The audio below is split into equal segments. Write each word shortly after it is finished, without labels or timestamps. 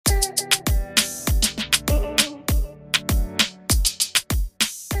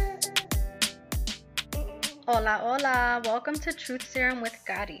Hola, hola! Welcome to Truth Serum with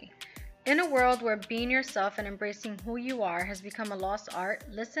Gadi. In a world where being yourself and embracing who you are has become a lost art,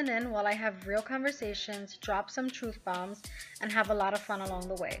 listen in while I have real conversations, drop some truth bombs, and have a lot of fun along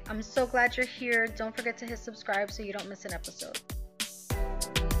the way. I'm so glad you're here. Don't forget to hit subscribe so you don't miss an episode.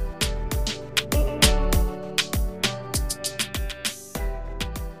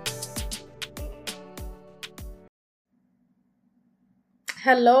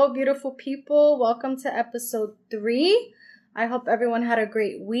 Hello, beautiful people. Welcome to episode 3. I hope everyone had a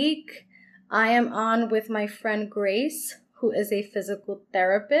great week. I am on with my friend Grace, who is a physical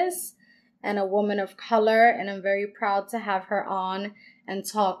therapist and a woman of color, and I'm very proud to have her on and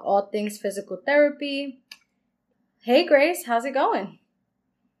talk all things physical therapy. Hey, Grace, how's it going?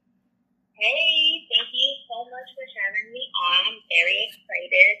 Hey, thank you so much for having me on. I'm very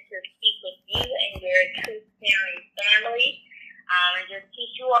excited to speak with you and your Truth Serum family. And just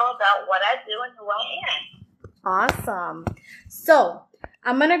teach you all about what I do and who I am. Awesome. So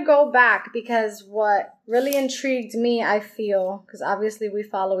I'm going to go back because what really intrigued me, I feel, because obviously we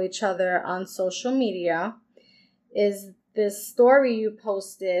follow each other on social media, is this story you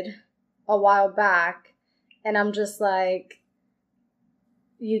posted a while back. And I'm just like,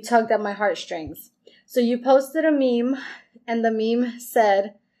 you tugged at my heartstrings. So you posted a meme, and the meme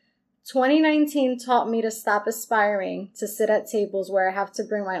said, 2019 taught me to stop aspiring to sit at tables where I have to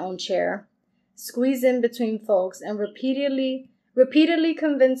bring my own chair, squeeze in between folks, and repeatedly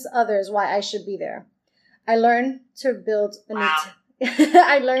convince others why I should be there. I learned to build a new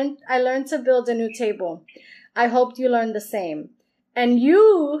I learned to build a new table. I hoped you learned the same. And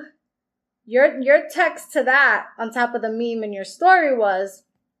your text to that on top of the meme in your story was,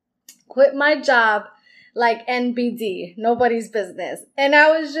 quit my job like NBD, nobody's business. And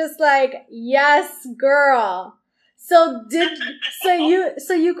I was just like, yes, girl. So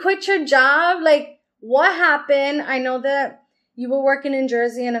you quit your job? Like, what happened? I know that you were working in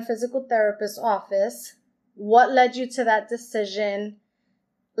Jersey in a physical therapist office. What led you to that decision?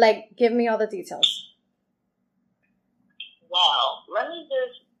 Like, give me all the details. Well, let me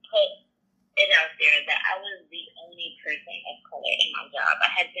just put it out there that I was the only person of color in my job. I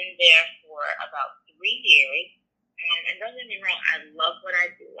had been there for about 3 years, and don't get me wrong, I love what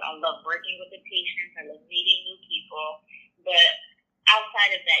I do. I love working with the patients. I love meeting new people. But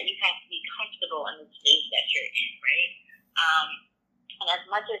outside of that, you have to be comfortable in the space that you're in, right? And as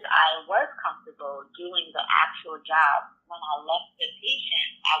much as I was comfortable doing the actual job, when I left the patient,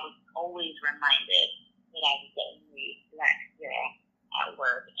 I was always reminded that I was the only Black girl at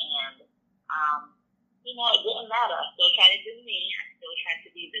work. And it didn't matter. I still tried to do me. I still tried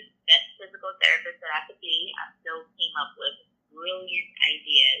to be the best physical therapist that I could be. I still came up with brilliant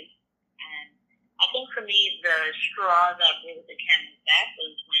ideas. And I think for me, the straw that broke the camel's back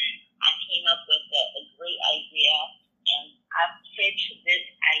was when I came up with a great idea. And I pitched this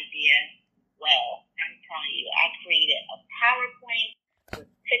idea well. I'm telling you, I created a PowerPoint with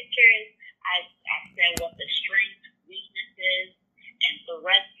pictures. I said what the strengths, weaknesses, and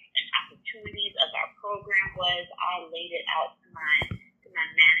threats and opportunities of our program was. I laid it out to my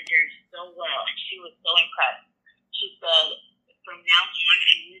manager so well, and she was so impressed. She said, from now on,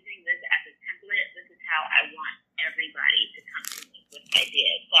 I'm using this as a template. This is how I want everybody to come to me with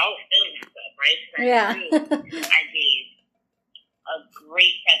ideas. So I was feeling myself, right? Yeah. I gave a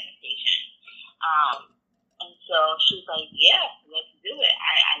great presentation. And so she was like, yeah, let's do it.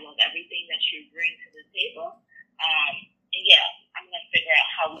 I love everything that you bring to the table. And yeah, I'm going to figure out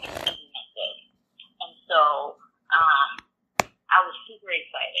how we can implement this. And so I was super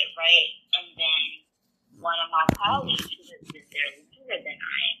excited, right? And then one of my colleagues who has been there longer than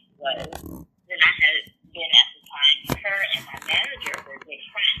I had been at the time, her and my manager were good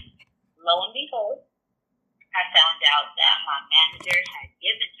friends. Lo and behold, I found out that my manager had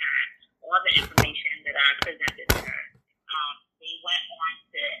given her all the information that I presented to her. They went on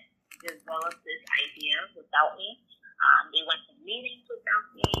to develop this idea without me. They went to meetings without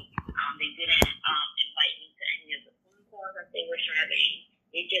me. They didn't invite me to any of the phone calls that they were having.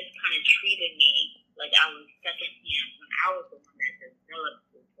 They just kind of treated me like I was second hand when I was the one that developed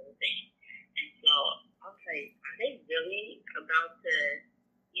this whole thing. And so I was like, are they really about to,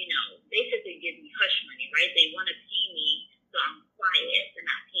 basically give me hush money, right? They want to pay me so I'm quiet. They're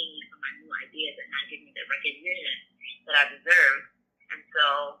not paying me for my new ideas. They're not giving me the recognition that I deserve. And so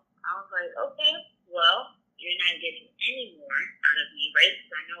I was like, okay, well, you're not getting any more out of me, right?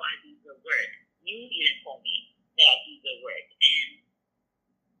 Because I know I do good work. You even told me that I do good work. And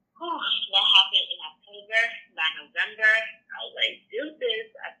that happened in October. By November, I was like, do this.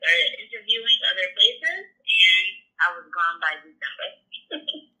 I started interviewing other places, and I was gone by December.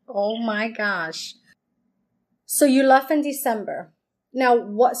 Oh my gosh. So you left in December. Now,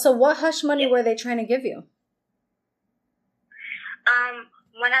 what hush money were they trying to give you?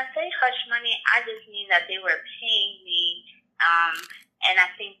 When I say hush money, I just mean that they were paying me, and I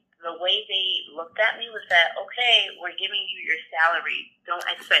think the way they looked at me was that, okay, we're giving you your salary. Don't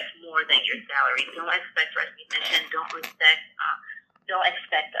expect more than your salary. Don't expect recognition. Don't expect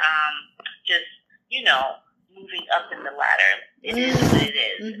just, moving up in the ladder. It is what it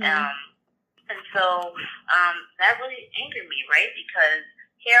is. And so that really angered me, right? Because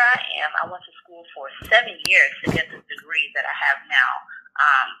here I am. I went to school for 7 years to get this degree that I have now.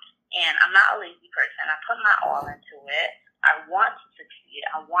 And I'm not a lazy person. I put my all into it. I want to succeed.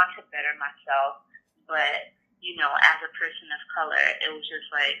 I want to better myself. But, as a person of color, it was just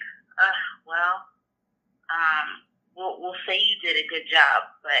like, we'll say you did a good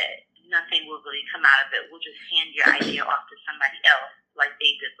job, but nothing will really come out of it. We'll just hand your idea off to somebody else like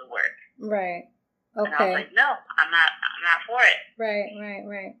they did the work. Right. Okay. And I was like, no, I'm not for it.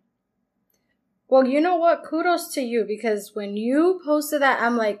 Right. Well, you know what? Kudos to you, because when you posted that,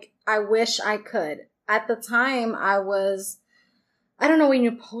 I'm like, I wish I could. At the time, I don't know when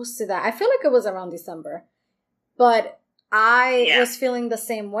you posted that. I feel like it was around December. But I was feeling the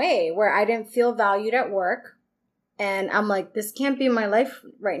same way, where I didn't feel valued at work. And I'm like, this can't be my life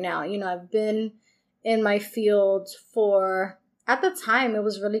right now. I've been in my field for, at the time, it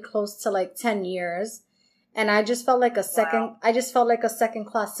was really close to like 10 years. And I just felt like a second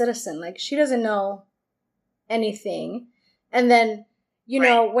class citizen. Like, she doesn't know anything. And then,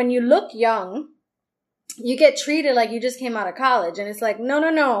 when you look young, you get treated like you just came out of college. And it's like,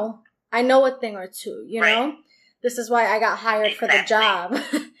 no. I know a thing or two, know? This is why I got hired for the job.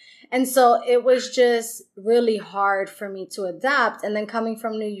 And so it was just really hard for me to adapt. And then coming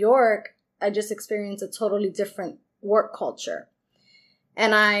from New York, I just experienced a totally different work culture.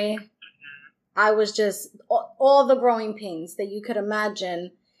 And I was just all the growing pains that you could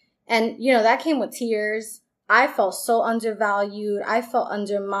imagine. And, that came with tears. I felt so undervalued. I felt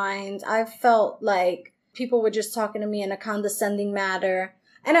undermined. I felt like people were just talking to me in a condescending manner.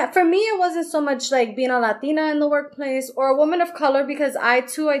 And for me, it wasn't so much like being a Latina in the workplace or a woman of color, because I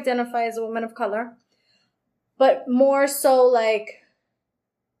too identify as a woman of color, but more so like,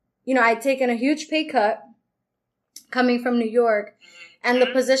 I'd taken a huge pay cut coming from New York, and the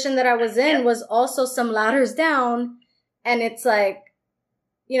position that I was in was also some ladders down. And it's like,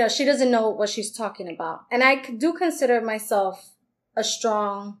 she doesn't know what she's talking about. And I do consider myself a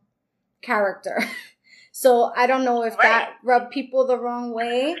strong character. So I don't know if that rubbed people the wrong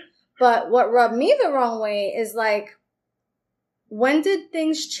way, but what rubbed me the wrong way is like, when did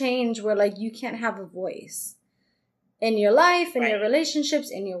things change where like you can't have a voice in your life, in your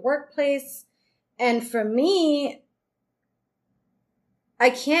relationships, in your workplace? And for me, I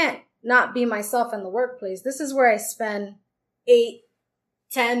can't not be myself in the workplace. This is where I spend 8,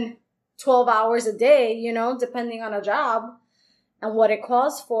 10, 12 hours a day, depending on a job and what it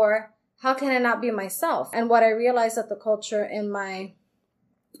calls for. How can I not be myself? And what I realized that the culture in my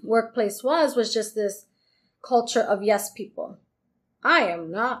workplace was just this culture of yes people. I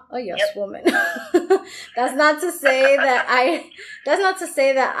am not a yes woman. That's not to say that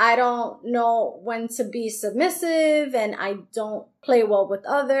I don't know when to be submissive and I don't play well with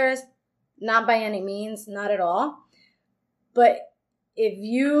others. Not by any means, not at all. But if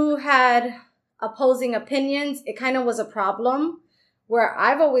you had opposing opinions, it kind of was a problem. Where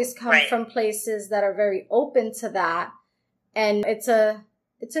I've always come from places that are very open to that. And it's a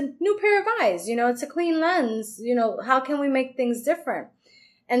new pair of eyes, it's a clean lens. How can we make things different?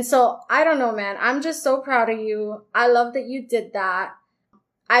 And so I don't know, man, I'm just so proud of you. I love that you did that.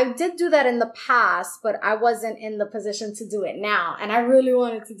 I did do that in the past, but I wasn't in the position to do it now. And I really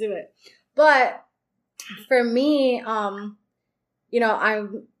wanted to do it. But for me, I'm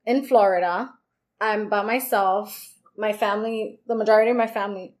in Florida. I'm by myself. My family, the majority of my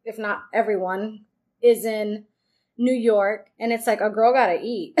family, if not everyone, is in New York. And it's like, a girl gotta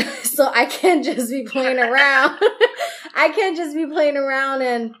eat. So I can't just be playing around. I can't just be playing around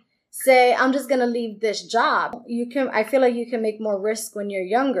and say, I'm just gonna leave this job. I feel like you can make more risk when you're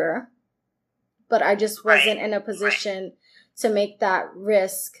younger. But I just wasn't in a position to make that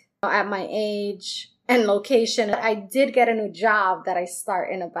risk at my age and location. I did get a new job that I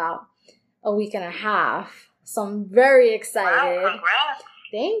start in about a week and a half. So I'm very excited. Wow, congrats.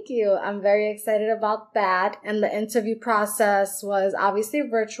 Thank you. I'm very excited about that. And the interview process was obviously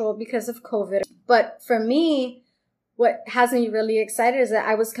virtual because of COVID. But for me, what has me really excited is that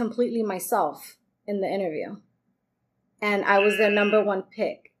I was completely myself in the interview. And I was their number one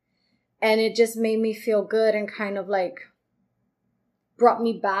pick. And it just made me feel good and kind of like brought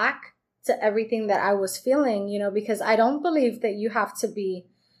me back to everything that I was feeling, you know, because I don't believe that you have to be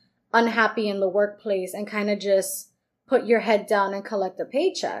unhappy in the workplace and kind of just put your head down and collect a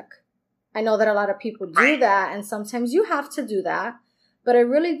paycheck. I know that a lot of people do that, and sometimes you have to do that, but I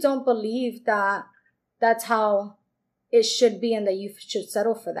really don't believe that that's how it should be and that you should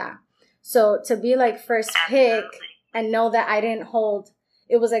settle for that. So to be like first pick and know that I didn't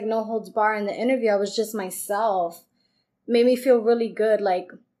it was like no holds bar in the interview, I was just myself, made me feel really good. Like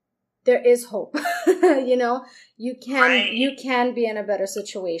there is hope. You know, you can be in a better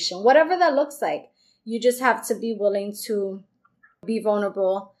situation, whatever that looks like. You just have to be willing to be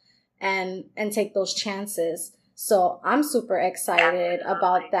vulnerable and take those chances. So I'm super excited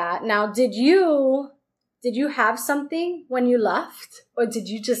about that. Now, did you have something when you left, or did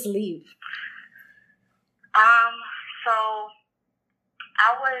you just leave? So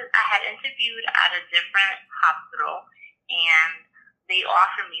I had interviewed at a different hospital, and they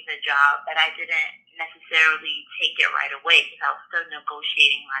offered me the job, but I didn't necessarily take it right away because I was still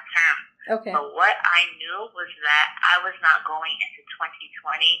negotiating my terms. Okay. But what I knew was that I was not going into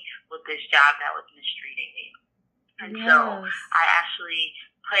 2020 with this job that was mistreating me. And so I actually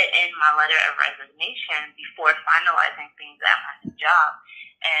put in my letter of resignation before finalizing things at my new job.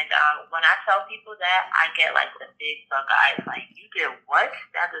 And when I tell people that, I get like the big bug eyes, like, you did what?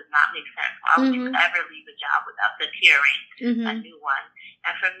 That does not make sense. Why would you ever leave a job without securing a new one?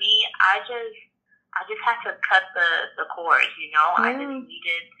 And for me, I just had to cut the cords, you know? I just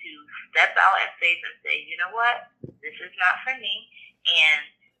needed to step out in faith and say, you know what? This is not for me. And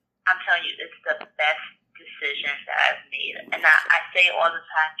I'm telling you, it's the best decision that I've made. And I say all the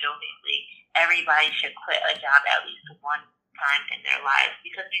time jokingly, everybody should quit a job at least one time in their lives,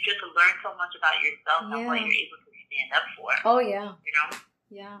 because you just learn so much about yourself and what you're able to stand up for. Oh yeah. You know?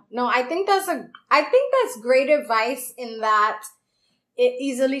 Yeah. No, I think that's great advice, in that it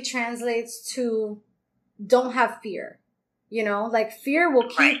easily translates to don't have fear. You know, like fear will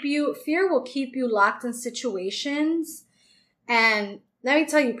keep you locked in situations. And let me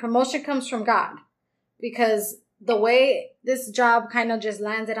tell you, promotion comes from God, because the way this job kind of just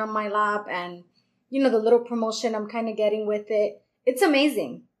landed on my lap, and you know, the little promotion I'm kind of getting with it, it's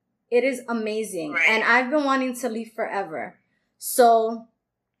amazing. It is amazing. Right. And I've been wanting to leave forever. So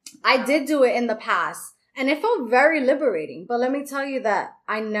I did do it in the past, and it felt very liberating. But let me tell you that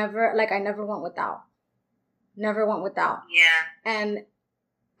I never went without. Never went without. Yeah. And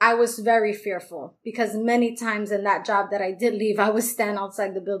I was very fearful, because many times in that job that I did leave, I would stand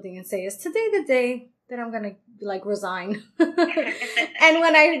outside the building and say, is today the day that I'm going to like resign? And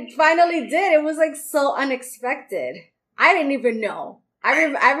when I finally did, it was like so unexpected. I didn't even know.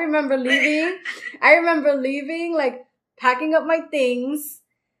 I remember leaving, like packing up my things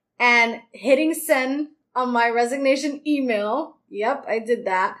and hitting send on my resignation email. Yep, I did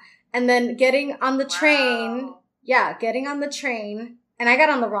that. And then getting on the train. Yeah, getting on the train. And I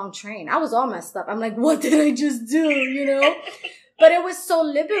got on the wrong train. I was all messed up. I'm like, what did I just do? You know? But it was so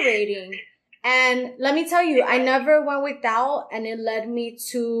liberating. And let me tell you, I never went without, and it led me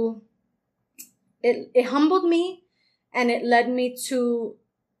to, it humbled me, and it led me to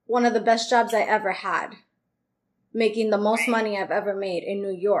one of the best jobs I ever had, making the most money I've ever made in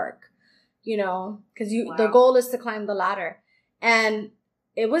New York, you know, because the goal is to climb the ladder. And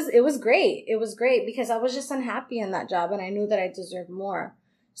it was great. It was great because I was just unhappy in that job, and I knew that I deserved more.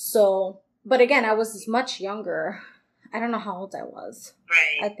 So, but again, I was much younger. I don't know how old I was.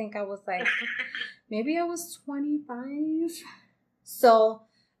 Right. I think I was like, maybe I was 25. So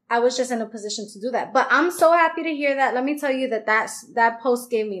I was just in a position to do that. But I'm so happy to hear that. Let me tell you that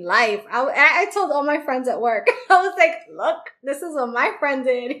post gave me life. I told all my friends at work, I was like, look, this is what my friend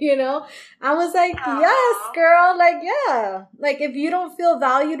did, you know? I was like, yes, girl. Like, yeah. Like, if you don't feel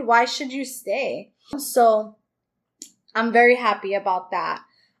valued, why should you stay? So I'm very happy about that.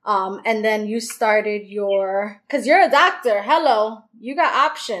 And then you started cause you're a doctor. Hello. You got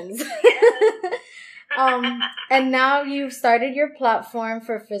options. And now you've started your platform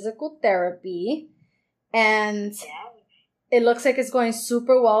for physical therapy, and it looks like it's going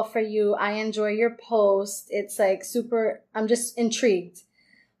super well for you. I enjoy your post. It's like I'm just intrigued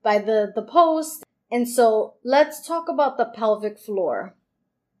by the post. And so let's talk about the pelvic floor.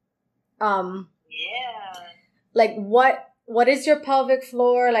 Like what is your pelvic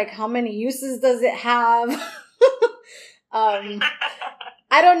floor? Like, how many uses does it have?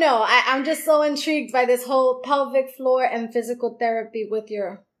 I don't know. I'm just so intrigued by this whole pelvic floor and physical therapy with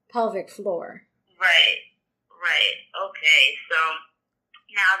your pelvic floor. Right. Okay. So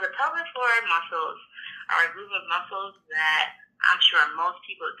now the pelvic floor muscles are a group of muscles that I'm sure most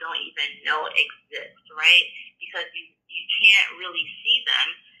people don't even know exist, right? Because you can't really see them,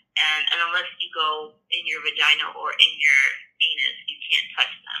 and unless you go in your vagina or in your anus, you can't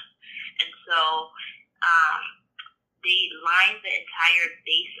touch them. And so they line the entire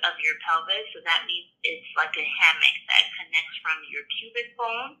base of your pelvis, so that means it's like a hammock that connects from your pubic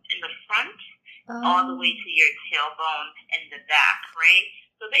bone in the front all the way to your tailbone in the back, right?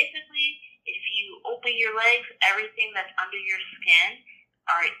 So basically, if you open your legs, everything that's under your skin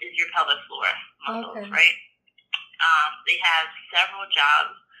is your pelvic floor muscles, right? They have several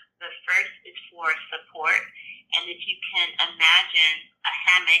jobs. The first is for support, and if you can imagine a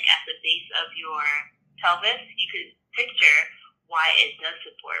hammock at the base of your pelvis, you could picture why it does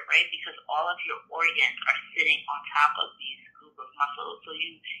support, right? Because all of your organs are sitting on top of these group of muscles. So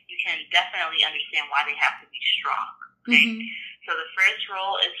you can definitely understand why they have to be strong, okay? Mm-hmm. So the first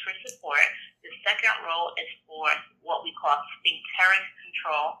role is for support. The second role is for what we call sphincteric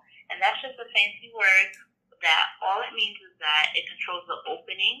control, and that's just a fancy word that all it means is that it controls the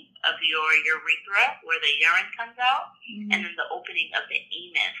opening of your urethra where the urine comes out, mm-hmm. and then the opening of the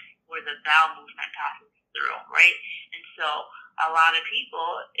anus where the bowel movement passes through, right? And so a lot of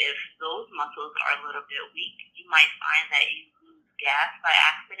people, if those muscles are a little bit weak, you might find that you lose gas by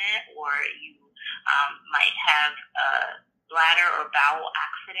accident, or you might have a bladder or bowel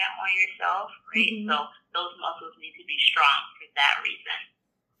accident on yourself, right? Mm-hmm. So those muscles need to be strong for that reason.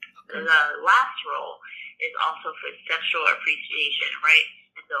 Okay. The last role is also for sexual appreciation, right?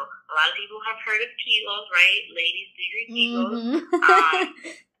 And so a lot of people have heard of Kegels, right? Ladies, do your Kegels.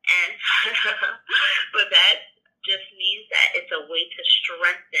 Mm-hmm. And but that just means that it's a way to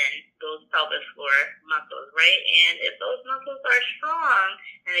strengthen those pelvic floor muscles, right? And if those muscles are strong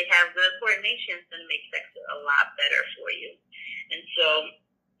and they have good coordination, then it makes sex a lot better for you. And so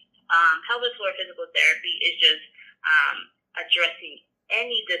pelvic floor physical therapy is just addressing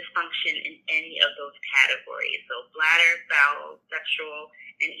any dysfunction in any of those categories. So bladder, bowel, sexual,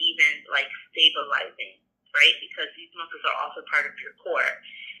 and even like stabilizing, right? Because these muscles are also part of your core.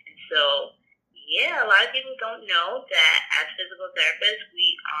 And so, yeah, a lot of people don't know that as physical therapists,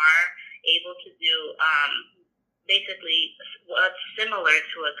 we are able to do basically what's similar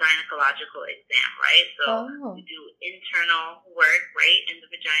to a gynecological exam, right? So we do internal work, right, in the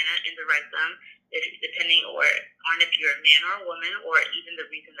vagina, in the rectum, depending on if you're a man or a woman, or even the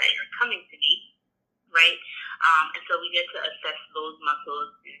reason that you're coming to me, right? And so we get to assess those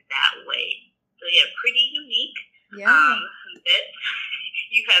muscles in that way. So yeah, pretty unique. Yeah. But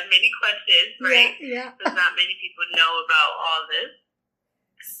you have many questions, right? Yeah. Because not many people know about all this.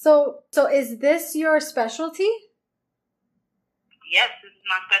 So is this your specialty? Yes, this is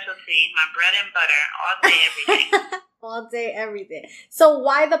my specialty. My bread and butter, all day, every day. All day, every day. So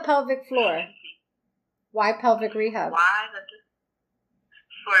why the pelvic floor? Why pelvic rehab?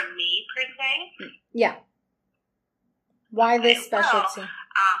 For me, per se? Yeah. Why this specialty?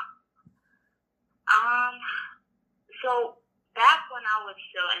 So back when I was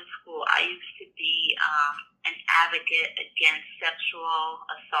still in school, I used to be an advocate against sexual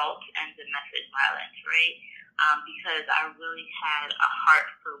assault and domestic violence, right? Because I really had a heart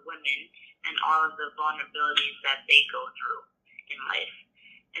for women and all of the vulnerabilities that they go through in life.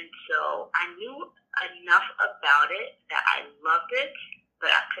 And so I knew enough about it that I loved it,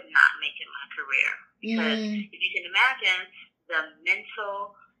 but I could not make it my career. Because if you can imagine, the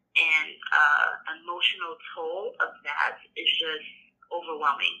mental and emotional toll of that is just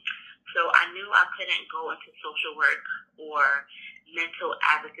overwhelming. So I knew I couldn't go into social work or mental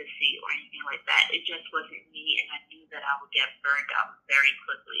advocacy or anything like that. It just wasn't me, and I knew that I would get burned out very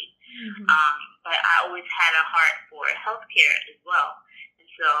quickly. Mm-hmm. But I always had a heart for healthcare as well. And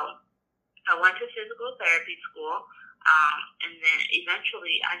so I went to physical therapy school, and then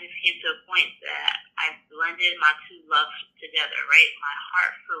eventually I just came to a point that I blended my two loves together, right? My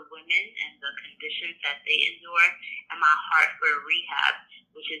heart for women and the conditions that they endure, and my heart for rehab,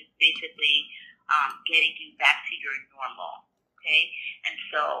 which is basically getting you back to your normal, okay? And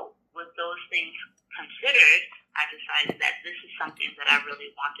so with those things considered, I decided that this is something that I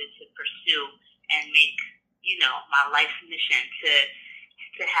really wanted to pursue and make, my life's mission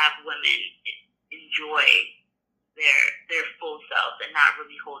to have women enjoy their full selves and not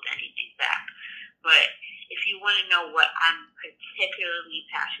really hold anything back. But if you want to know what I'm particularly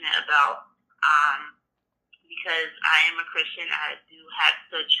passionate about, because I am a Christian, I do have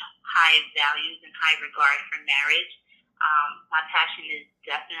such high values and high regard for marriage. My passion is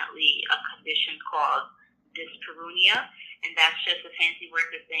definitely a condition called dyspareunia, and that's just a fancy word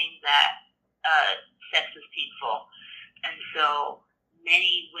for saying that sex is painful. And so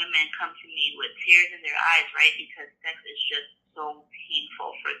many women come to me with tears in their eyes, right? Because sex is just so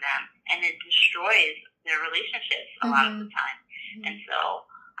painful for them, and it destroys their relationships a lot of the time. And so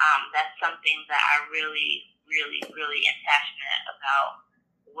That's something that I really, really, really am passionate about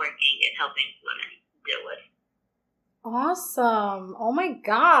working and helping women deal with. Awesome. Oh my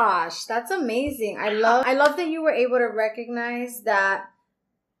gosh, that's amazing. I love that you were able to recognize that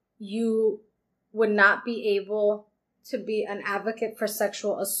you would not be able to be an advocate for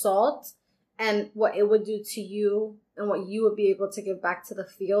sexual assault and what it would do to you and what you would be able to give back to the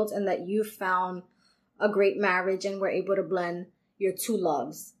field, and that you found a great marriage and were able to blend your two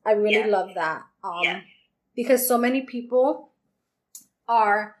loves. I really love that. Because so many people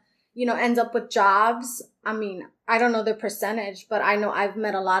are, end up with jobs. I mean, I don't know the percentage, but I know I've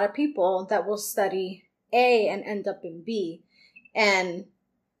met a lot of people that will study A and end up in B. And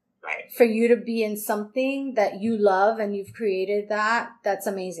for you to be in something that you love and you've created that's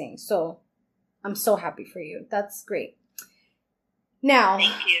amazing. So I'm so happy for you. That's great. Now,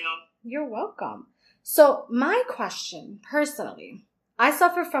 thank you. You're welcome. So my question, personally, I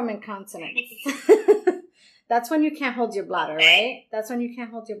suffer from incontinence. That's when you can't hold your bladder, right? That's when you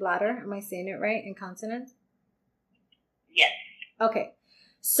can't hold your bladder. Am I saying it right? Incontinence? Yes. Okay.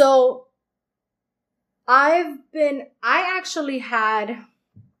 So I actually had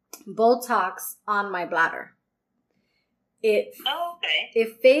Botox on my bladder. It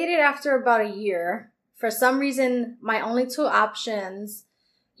faded after about a year. For some reason, my only two options,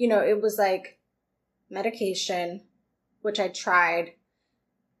 it was like medication, which I tried,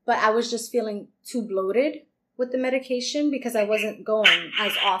 but I was just feeling too bloated with the medication because I wasn't going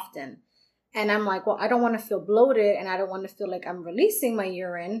as often. And I'm like, well, I don't want to feel bloated and I don't want to feel like I'm releasing my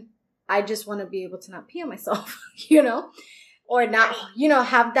urine. I just want to be able to not pee on myself, or not,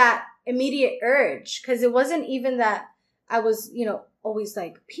 have that immediate urge. Because it wasn't even that I was, always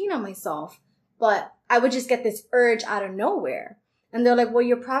like peeing on myself, but I would just get this urge out of nowhere. And they're like, well,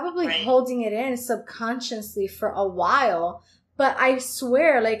 you're probably holding it in subconsciously for a while. But I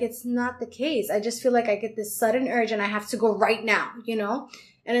swear, like, it's not the case. I just feel like I get this sudden urge and I have to go right now,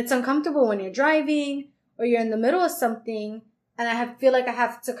 And it's uncomfortable when you're driving or you're in the middle of something. And I feel like I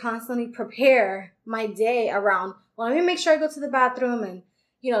have to constantly prepare my day around, well, let me make sure I go to the bathroom and,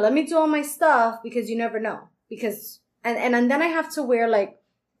 let me do all my stuff, because you never know. And then I have to wear like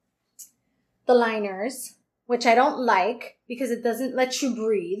the liners, which I don't like because it doesn't let you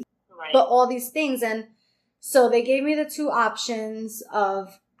breathe, but all these things. And so they gave me the two options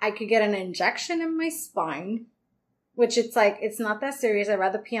of I could get an injection in my spine, which it's like, it's not that serious. I'd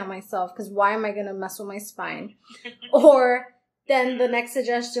rather pee on myself because why am I going to mess with my spine? Or then the next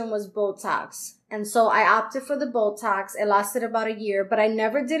suggestion was Botox. And so I opted for the Botox. It lasted about a year, but I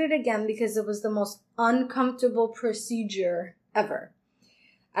never did it again because it was the most uncomfortable procedure ever.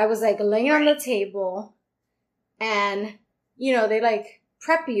 I was like laying on the table and, they like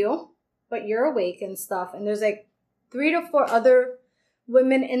prep you, but you're awake and stuff. And there's like 3 to 4 other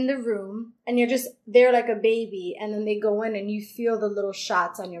women in the room and you're just there like a baby. And then they go in and you feel the little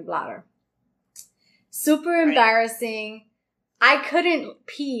shots on your bladder. Super embarrassing. I couldn't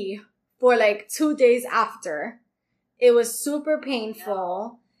pee for like 2 days after. It was super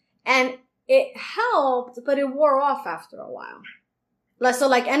painful and it helped, but it wore off after a while. So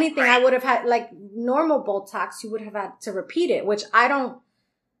like anything, I would have had like normal Botox, you would have had to repeat it, which I don't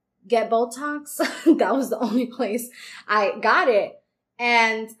get Botox. That was the only place I got it.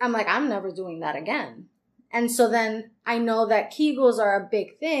 And I'm like, I'm never doing that again. And so then I know that Kegels are a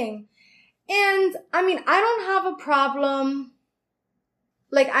big thing. And I mean, I don't have a problem.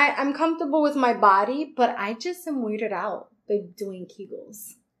 Like I'm comfortable with my body, but I just am weirded out by doing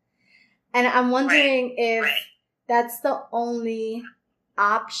Kegels. And I'm wondering if that's the only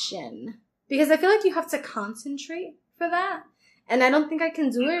option, because I feel like you have to concentrate for that. And I don't think I can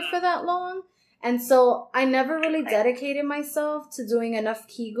do it for that long. And so I never really dedicated myself to doing enough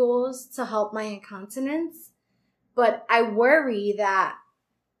Kegels to help my incontinence. But I worry that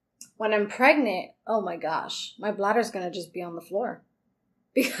when I'm pregnant, oh my gosh, my bladder's going to just be on the floor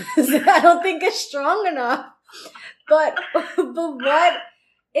because I don't think it's strong enough. But what,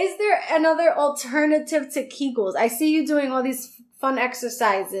 is there another alternative to Kegels? I see you doing all these fun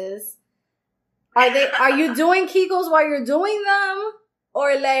exercises. Are you doing Kegels while you're doing them?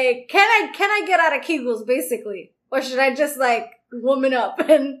 Or like, can I get out of Kegels basically? Or should I just like woman up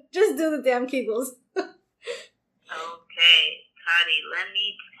and just do the damn Kegels? Okay, Cuddy, let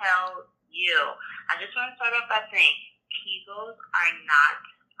me tell you. I just want to start off by saying Kegels are not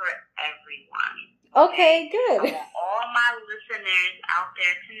for everyone. Okay, good. I want all my listeners out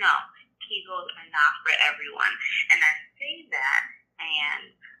there to know Kegels are not for everyone. And I say that,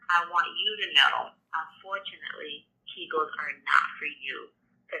 and I want you to know, unfortunately, Kegels are not for you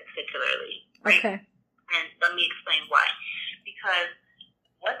particularly. Right? Okay. And let me explain why. Because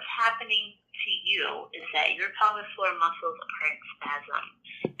what that your pelvic floor muscles are in spasm.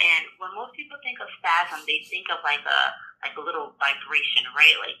 And when most people think of spasm, they think of like a little vibration,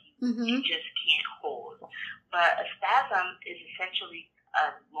 right? Like you just can't hold. But a spasm is essentially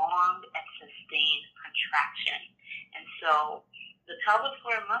a long and sustained contraction. And so the pelvic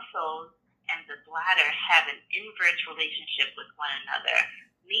floor muscles and the bladder have an inverse relationship with one another,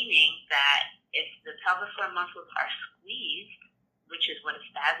 meaning that if the pelvic floor muscles are squeezed, which is what a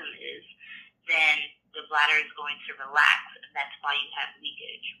spasm is, then the bladder is going to relax, and that's why you have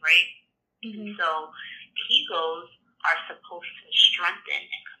leakage, right? Mm-hmm. So Kegels are supposed to strengthen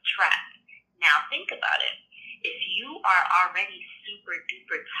and contract. Now think about it. If you are already super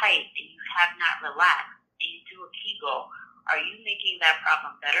duper tight and you have not relaxed and you do a Kegel, are you making that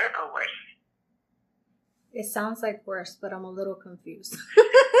problem better or worse? It sounds like worse, but I'm a little confused.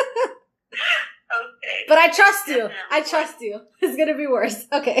 Okay. But I trust you. I trust you. It's going to be worse.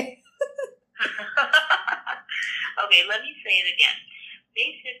 Okay. Okay, let me say it again.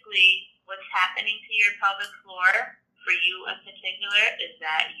 Basically, what's happening to your pelvic floor, for you in particular, is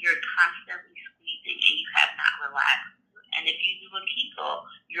that you're constantly squeezing and you have not relaxed. And if you do a Kegel,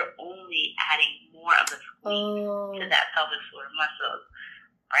 you're only adding more of a squeeze to that pelvic floor muscle,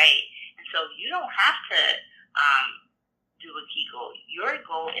 right? And so you don't have to do a Kegel. Your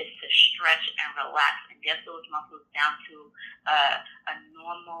goal is to stretch and relax and get those muscles down to a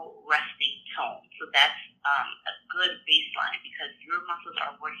normal resting tone. So that's a good baseline because your muscles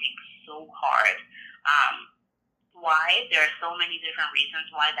are working so hard. Why? There are so many different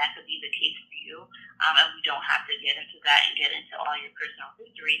reasons why that could be the case for you. And we don't have to get into that and get into all your personal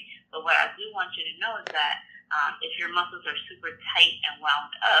history. But what I do want you to know is that if your muscles are super tight and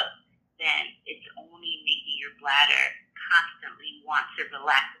wound up, then it's only making your bladder constantly want to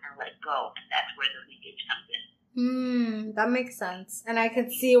relax and let go. And that's where the leakage comes in. That makes sense. And I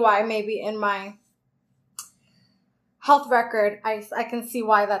can see why maybe in my health record, I can see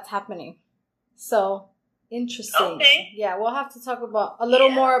why that's happening. So interesting. Okay. Yeah, we'll have to talk about a little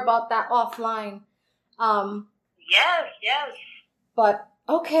more about that offline. Yes. But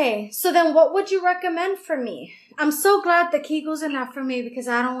okay, so then what would you recommend for me? I'm so glad the Kegels are not for me because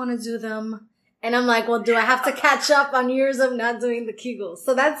I don't want to do them. And I'm like, well, do I have to catch up on years of not doing the Kegels?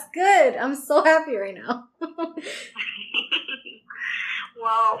 So that's good. I'm so happy right now.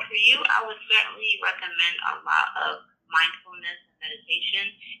 Well, for you, I would certainly recommend a lot of mindfulness and meditation.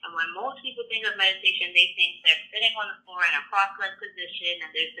 And when most people think of meditation, they think they're sitting on the floor in a cross-legged position and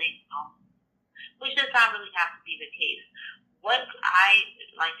they're saying, which does not really have to be the case. What I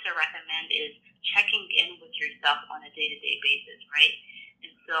like to recommend is checking in with yourself on a day-to-day basis, right?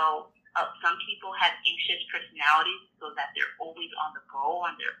 And so some people have anxious personalities so that they're always on the go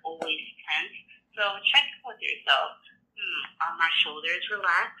and they're always tense. So check in with yourself. Are my shoulders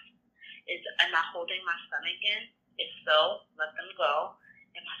relaxed? Am I holding my stomach in? If so, let them go.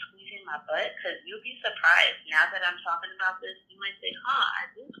 Am I squeezing my butt? Because you'll be surprised. Now that I'm talking about this, you might say,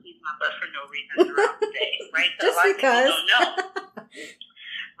 I do squeeze my butt for no reason throughout the day, right? So just because. People don't know,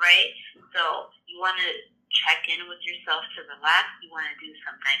 right? So you want to check in with yourself to relax. You want to do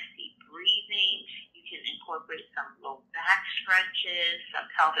some nice deep breathing. You can incorporate some low back stretches, some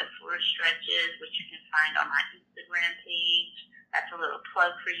pelvic floor stretches, which you can find on my Instagram page. That's a little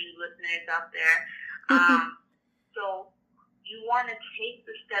plug for you listeners out there. So you want to take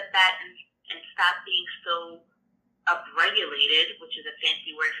the step back and stop being so upregulated, which is a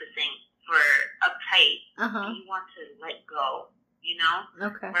fancy word for uptight. And you want to let go,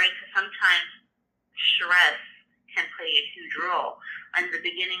 Okay. Right? Because sometimes stress can play a huge role. In the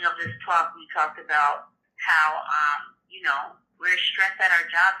beginning of this talk, we talked about how, we're stressed at our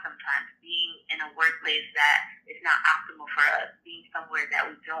job sometimes, being in a workplace that is not optimal for us, being somewhere that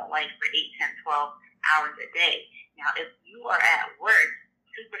we don't like for 8, 10, 12 hours a day. Now, if you are at work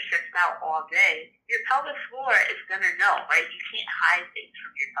super stressed out all day, your pelvic floor is going to know, right? You can't hide things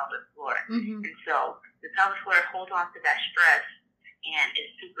from your pelvic floor. And so the pelvic floor holds on to that stress and is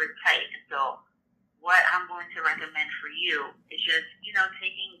super tight. And so what I'm going to recommend for you is just,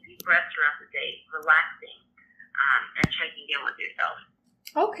 taking deep breaths throughout the day, relaxing, and checking in with yourself.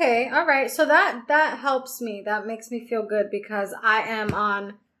 Okay. All right. So that helps me. That makes me feel good because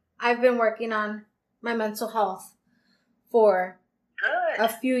I've been working on my mental health for a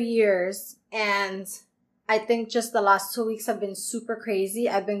few years. And I think just the last 2 weeks have been super crazy.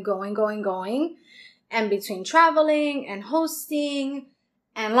 I've been going. And between traveling and hosting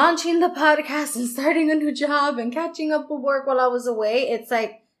and launching the podcast and starting a new job and catching up with work while I was away, it's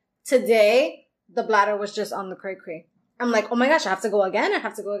like today, the bladder was just on the cray-cray. I'm like, oh my gosh, I have to go again.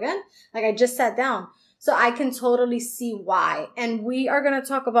 Like I just sat down. So I can totally see why. And we are going to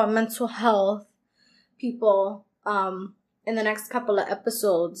talk about mental health people in the next couple of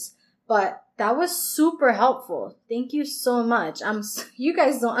episodes. But that was super helpful. Thank you so much. You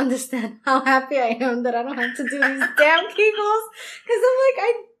guys don't understand how happy I am that I don't have to do these damn Kegels. Because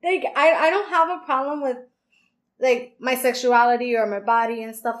I don't have a problem with like my sexuality or my body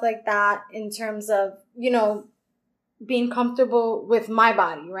and stuff like that in terms of, being comfortable with my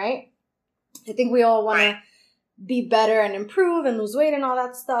body, right? I think we all want to be better and improve and lose weight and all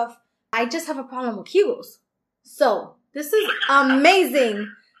that stuff. I just have a problem with Kegels. So this is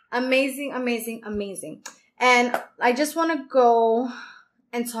amazing. Amazing, amazing, amazing. And I just want to go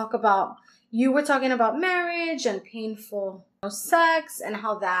and talk about, you were talking about marriage and painful sex and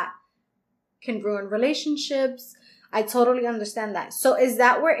how that can ruin relationships. I totally understand that. So is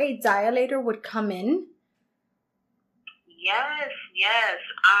that where a dilator would come in? Yes.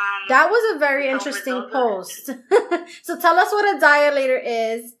 That was a very interesting post. So tell us what a dilator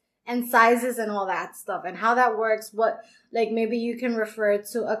is and sizes and all that stuff and how that works. What, like, maybe you can refer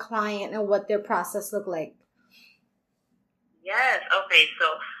to a client and what their process looked like. Yes. Okay.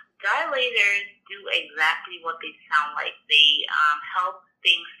 So dilators do exactly what they sound like. They help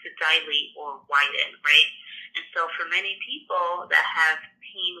things to dilate or widen, right? And so for many people that have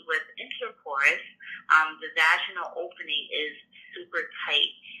pain with intercourse, the vaginal opening is super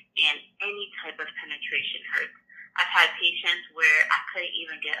tight and any type of penetration hurts. I've had patients where I couldn't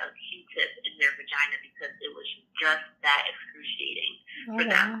even get a Q-tip in their vagina because it was just that excruciating for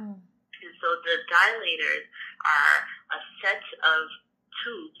them. And so the dilators are a set of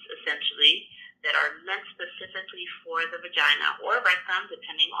tubes, essentially, that are meant specifically for the vagina or rectum,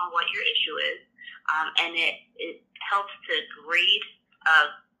 depending on what your issue is. And it helps to gradedly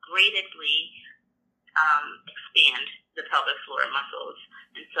expand the pelvic floor muscles.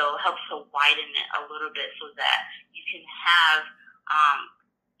 And so it helps to widen it a little bit so that you can have,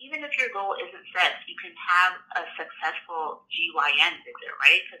 even if your goal isn't sex, you can have a successful GYN visit,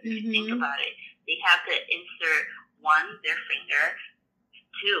 right? Because if you think about it, they have to insert, one, their finger,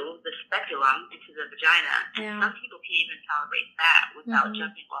 two, the speculum into the vagina. And some people can't even tolerate that without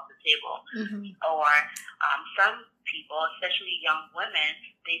jumping off the table. Or some people, especially young women,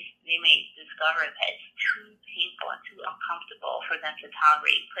 they may discover that it's too painful and too uncomfortable for them to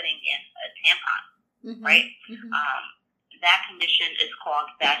tolerate putting in a tampon, right? That condition is called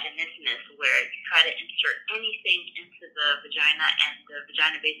vaginismus, where you try to insert anything into the vagina and the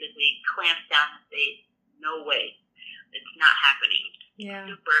vagina basically clamps down and says, no way, it's not happening.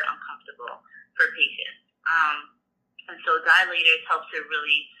 Super uncomfortable for patients. And so dilators help to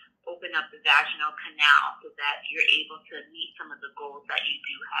really open up the vaginal canal so that you're able to meet some of the goals that you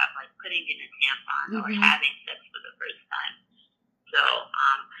do have, like putting in a tampon or having sex for the first time. So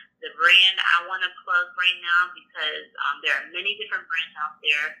the brand I want to plug right now, because there are many different brands out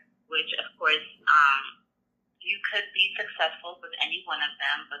there, which of course you could be successful with any one of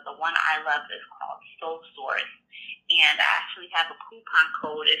them, but the one I love is called Soul Source. And I actually have a coupon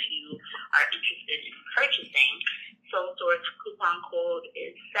code if you are interested in purchasing. Soul Source coupon code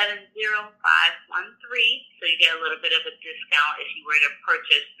is 70513, so you get a little bit of a discount if you were to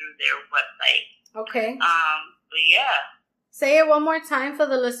purchase through their website. Okay. But yeah. Say it one more time for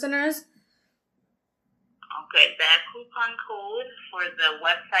the listeners. Okay, that coupon code for the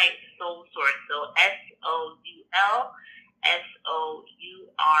website Soul Source, so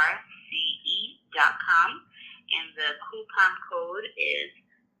SOULSOURCE.com, and the coupon code is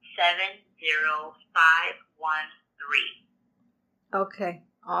 70513. Okay,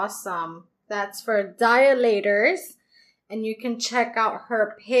 awesome. That's for dilators, and you can check out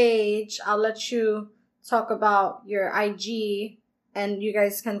her page. I'll let you talk about your IG, and you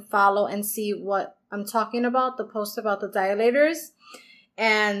guys can follow and see what I'm talking about, the post about the dilators.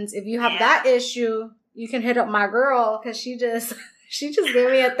 And if you have that issue, you can hit up my girl, because she just gave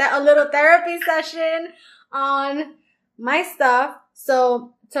me a little therapy session on my stuff.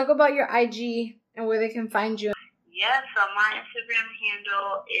 So talk about your IG and where they can find you. Yeah, so my Instagram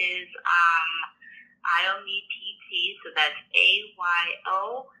handle is IOMIPT, so that's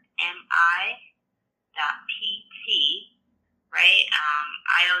AYOMI.PT. Right?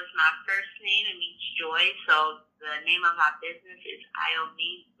 Io is my first name. It means joy. So the name of my business is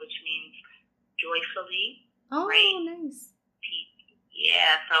IOME, which means joyfully. Oh, right? Nice.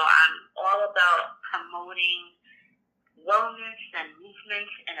 Yeah, so I'm all about promoting wellness and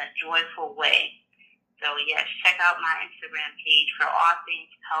movement in a joyful way. So yes, check out my Instagram page for all things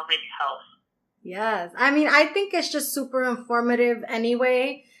pelvic health. Yes. I mean, I think it's just super informative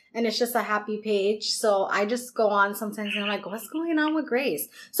anyway. And it's just a happy page. So I just go on sometimes and I'm like, what's going on with Grace?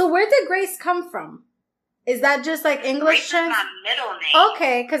 So where did Grace come from? Is that just like English? Grace is my middle name.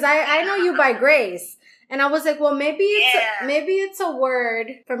 Okay, because I know you by Grace. And I was like, well, maybe it's a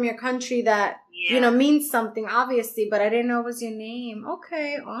word from your country that, means something, obviously, but I didn't know it was your name.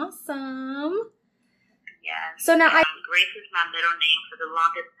 Okay, awesome. Yeah. So now Grace is my middle name. For the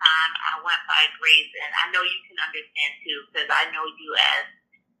longest time, I went by Grace, and I know you can understand too, because I know you as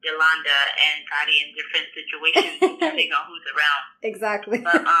Yolanda and Gotti in different situations, depending on who's around. Exactly.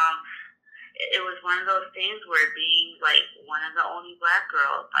 But it was one of those things where being like one of the only Black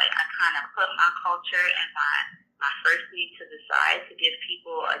girls, like I kind of put my culture and my first name to the side to give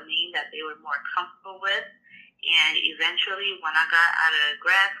people a name that they were more comfortable with. And eventually, when I got out of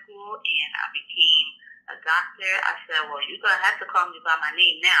grad school and I became a doctor, I said, well, you're going to have to call me by my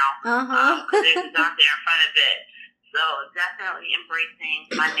name now, because there's a doctor in front of it. So definitely embracing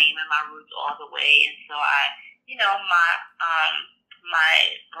my name and my roots all the way. And so my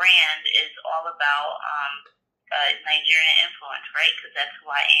brand is all about Nigerian influence, right? Because that's who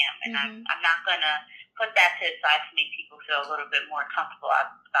I am. And I'm not going to put that to the side to make people feel a little bit more comfortable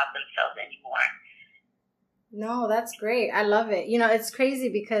about themselves anymore. No, that's great. I love it. It's crazy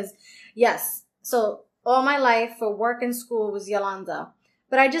because, yes, so all my life for work and school was Yolanda.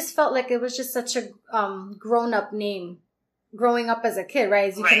 But I just felt like it was just such a grown-up name growing up as a kid, right?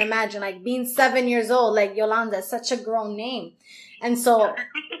 As you can imagine, like being 7 years old, like Yolanda is such a grown name. And so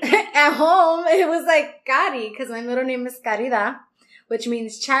at home, it was like Gotti, because my middle name is Caridad, which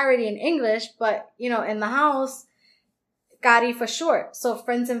means charity in English. But, in the house, Gotti for short. So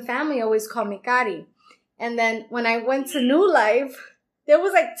friends and family always call me Gotti. And then when I went to New Life, there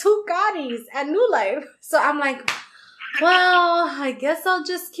was like 2 Gottis at New Life. So I'm like, well, I guess I'll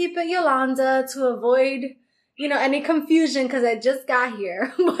just keep it Yolanda to avoid, any confusion because I just got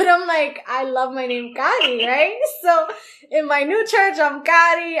here. But I'm like, I love my name Gotti, right? So in my new church, I'm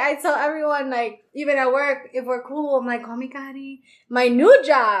Gotti. I tell everyone, like, even at work, if we're cool, I'm like, call me Gotti. My new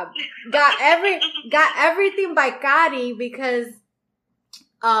job got everything by Gotti because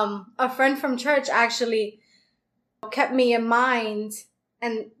a friend from church actually kept me in mind,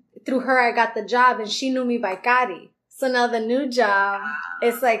 and through her I got the job, and she knew me by Gotti. So now the new job,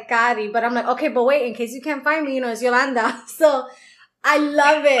 it's like Gotti. But I'm like, okay, but wait, in case you can't find me, it's Yolanda. So I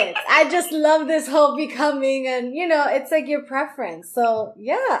love it. I just love this whole becoming, and it's like your preference. So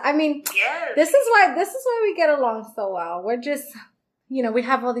yeah, I mean, this is why we get along so well. We're just, we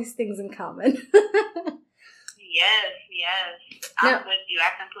have all these things in common. Yes. I'm with you. I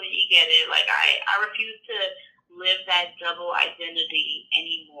completely get it. Like I refuse to live that double identity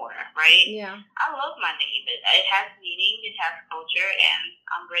anymore, right? Yeah. I love my name. It has meaning, it has culture, and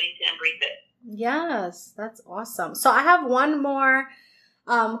I'm ready to embrace it. Yes, that's awesome. So I have one more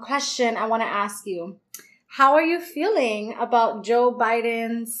question I want to ask you. How are you feeling about Joe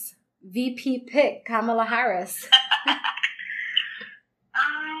Biden's VP pick, Kamala Harris?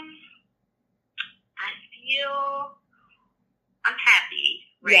 I'm happy,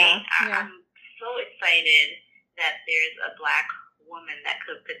 right? Yeah. I'm so excited that there's a Black woman that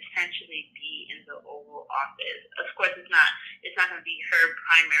could potentially be in the Oval Office. Of course, it's not going to be her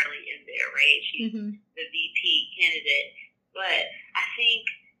primarily in there, right? She's the VP candidate. But I think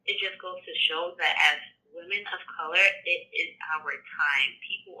it just goes to show that as women of color, it is our time.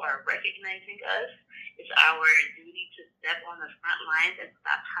 People are recognizing us. It's our duty to step on the front lines and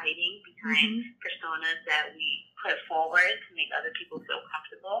stop hiding behind personas that we put forward to make other people feel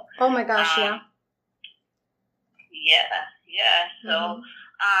comfortable. Oh my gosh, yeah. So,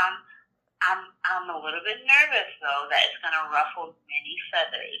 I'm a little bit nervous though that it's gonna ruffle many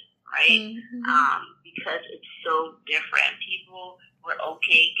feathers, right? Because it's so different. People were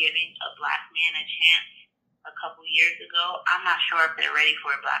okay giving a Black man a chance a couple years ago. I'm not sure if they're ready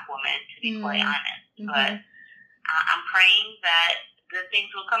for a Black woman, to be quite honest. But I'm praying that good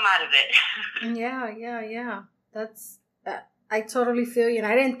things will come out of it. Yeah. That's I totally feel you. And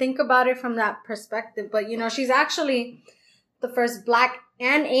I didn't think about it from that perspective. But, she's actually the first Black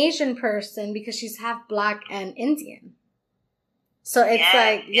and Asian person because she's half Black and Indian. So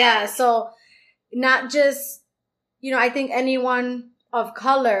it's so not just, I think anyone of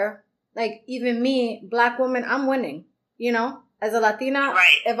color, like even me, Black woman, I'm winning, as a Latina.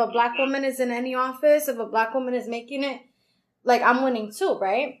 Right. If a Black woman is in any office, if a Black woman is making it, like I'm winning too,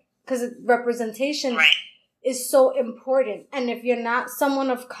 right? Because representation is so important. And if you're not someone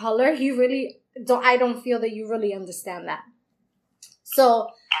of color, I don't feel that you really understand that.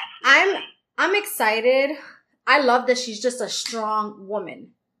 So I'm excited. I love that she's just a strong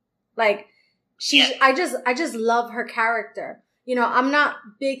woman. Like I just love her character. I'm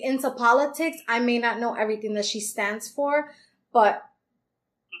not big into politics. I may not know everything that she stands for, but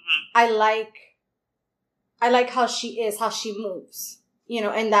I like how she is, how she moves.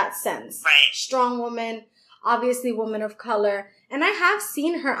 in that sense. Right. Strong woman, obviously woman of color. And I have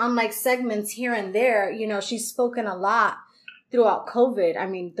seen her on like segments here and there. She's spoken a lot throughout COVID. I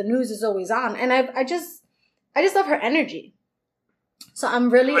mean, the news is always on. And I just love her energy. So I'm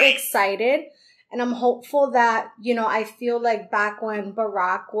really excited. And I'm hopeful that, I feel like back when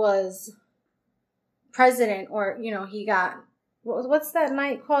Barack was president, or, he got, what's that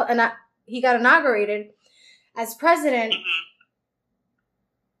night called? And he got inaugurated as president.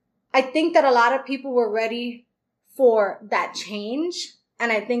 I think that a lot of people were ready for that change.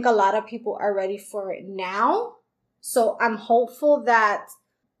 And I think a lot of people are ready for it now. So I'm hopeful that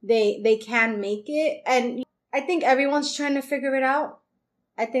they can make it. And I think everyone's trying to figure it out.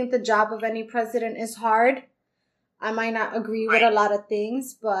 I think the job of any president is hard. I might not agree with a lot of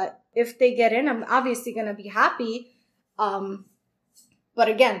things, but if they get in, I'm obviously going to be happy. But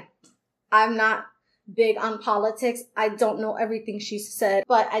again, I'm not big on politics. I don't know everything she said,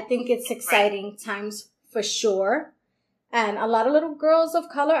 but I think it's exciting times for sure. And a lot of little girls of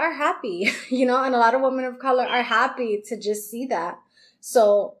color are happy, and a lot of women of color are happy to just see that.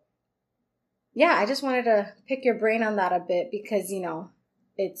 So yeah, I just wanted to pick your brain on that a bit because,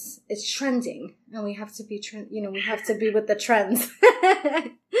 it's trending and we have to be, we have to be with the trends.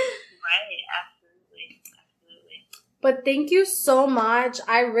 Right. Absolutely. But thank you so much.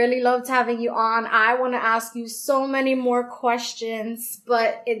 I really loved having you on. I want to ask you so many more questions,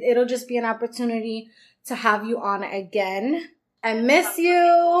 but it'll just be an opportunity to have you on again. I miss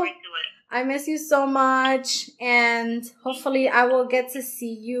you. I miss you so much. And hopefully I will get to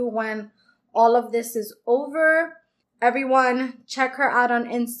see you when all of this is over. Everyone, check her out on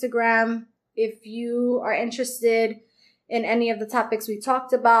Instagram if you are interested in any of the topics we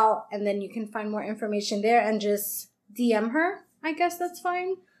talked about. And then you can find more information there and just DM her. I guess that's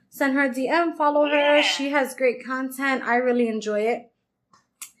fine. Send her a DM, follow her. She has great content. I really enjoy it.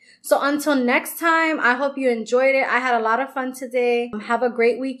 So until next time, I hope you enjoyed it. I had a lot of fun today. Have a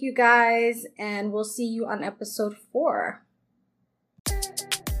great week, you guys, and we'll see you on episode 4.